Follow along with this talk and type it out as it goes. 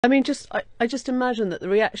I mean, I just imagine that the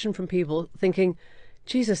reaction from people thinking,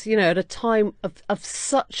 Jesus, at a time of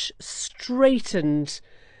such straitened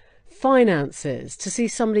finances, to see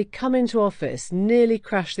somebody come into office, nearly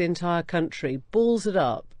crash the entire country, balls it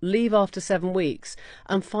up, leave after 7 weeks,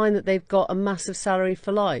 and find that they've got a massive salary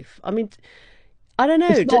for life. I mean, I don't know.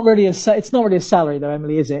 It's not really a salary though,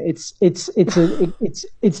 Emily, is it? It's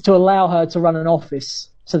to allow her to run an office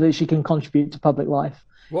so that she can contribute to public life.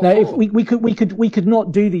 What Now, if for? we could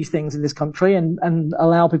not do these things in this country and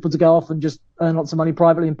allow people to go off and just earn lots of money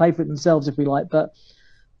privately and pay for it themselves if we like. But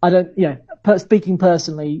I don't, speaking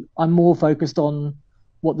personally, I'm more focused on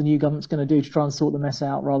what the new government's going to do to try and sort the mess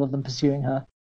out rather than pursuing her.